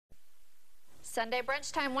Sunday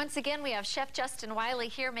brunch time once again. We have Chef Justin Wiley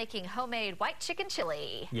here making homemade white chicken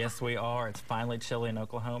chili. Yes, we are. It's finally chilly in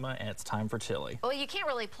Oklahoma, and it's time for chili. Well, you can't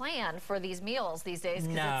really plan for these meals these days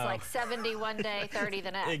because No. it's like 70 one day, 30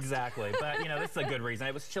 the next. Exactly. But, you know, this is a good reason.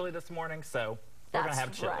 It was chilly this morning, so we're going to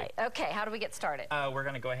have chili. Right. Okay, how do we get started? We're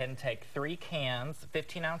going to go ahead and take 3 cans,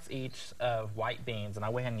 15-ounce each, of white beans, and I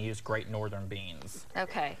went ahead and used Great Northern beans.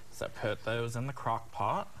 Okay. So put those in the crock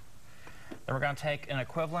pot. Then we're going to take an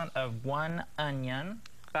equivalent of 1 onion,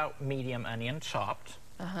 about medium onion chopped.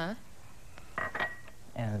 And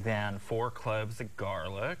then 4 cloves of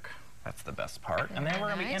garlic. That's the best part. And then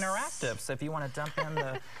we're going to be interactive. So if you want to dump in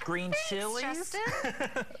the green chilies. Justin.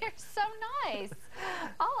 You're so nice.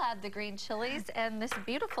 I'll add the green chilies and this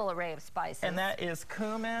beautiful array of spices. And that is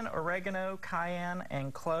cumin, oregano, cayenne,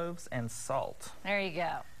 and cloves and salt. There you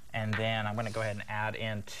go. And then I'm going to go ahead and add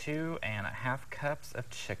in 2.5 cups of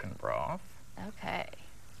chicken broth. Okay.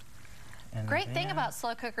 And Great thing about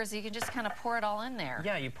slow cookers, you can just kind of pour it all in there.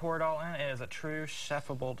 Yeah, you pour it all in. It is a true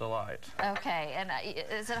chefable delight. Okay, and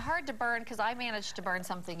is it hard to burn? Because I managed to burn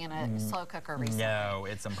something in a slow cooker recently. No,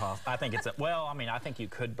 it's impossible. I think it's, well, I mean, I think you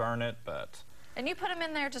could burn it, but... And you put them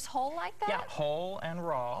in there just whole like that? Yeah, whole and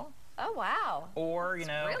raw. Oh, wow. Or, you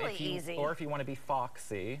know, really if you, easy. Or if you want to be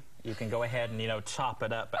foxy, you can go ahead and, you know, chop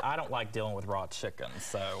it up. But I don't like dealing with raw chicken,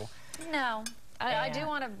 so... No. I do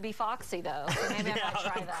want to be foxy, though, so maybe I might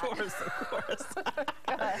try that. Of course.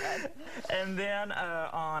 Go ahead. And then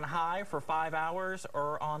on high for 5 hours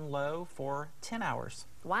or on low for 10 hours.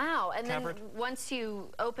 Wow, and Covered. then once you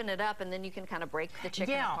open it up, and then you can kind of break the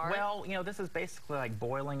chicken apart? Yeah, well, you know, this is basically like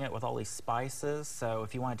boiling it with all these spices, so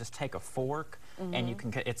if you want to just take a fork, and you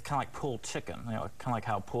can, it's kind of like pulled chicken, you know, kind of like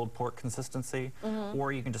how pulled pork consistency,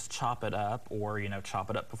 or you can just chop it up, or, you know,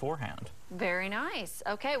 chop it up beforehand. Very nice.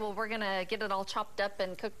 Okay, well, we're going to get it all chopped up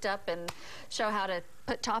and cooked up and show how to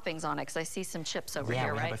put toppings on it, because I see some chips over here, Yeah,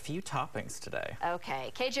 right? we have a few toppings today.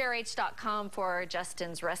 Okay, kjrh.com for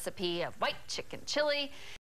Justin's recipe of white chicken chili.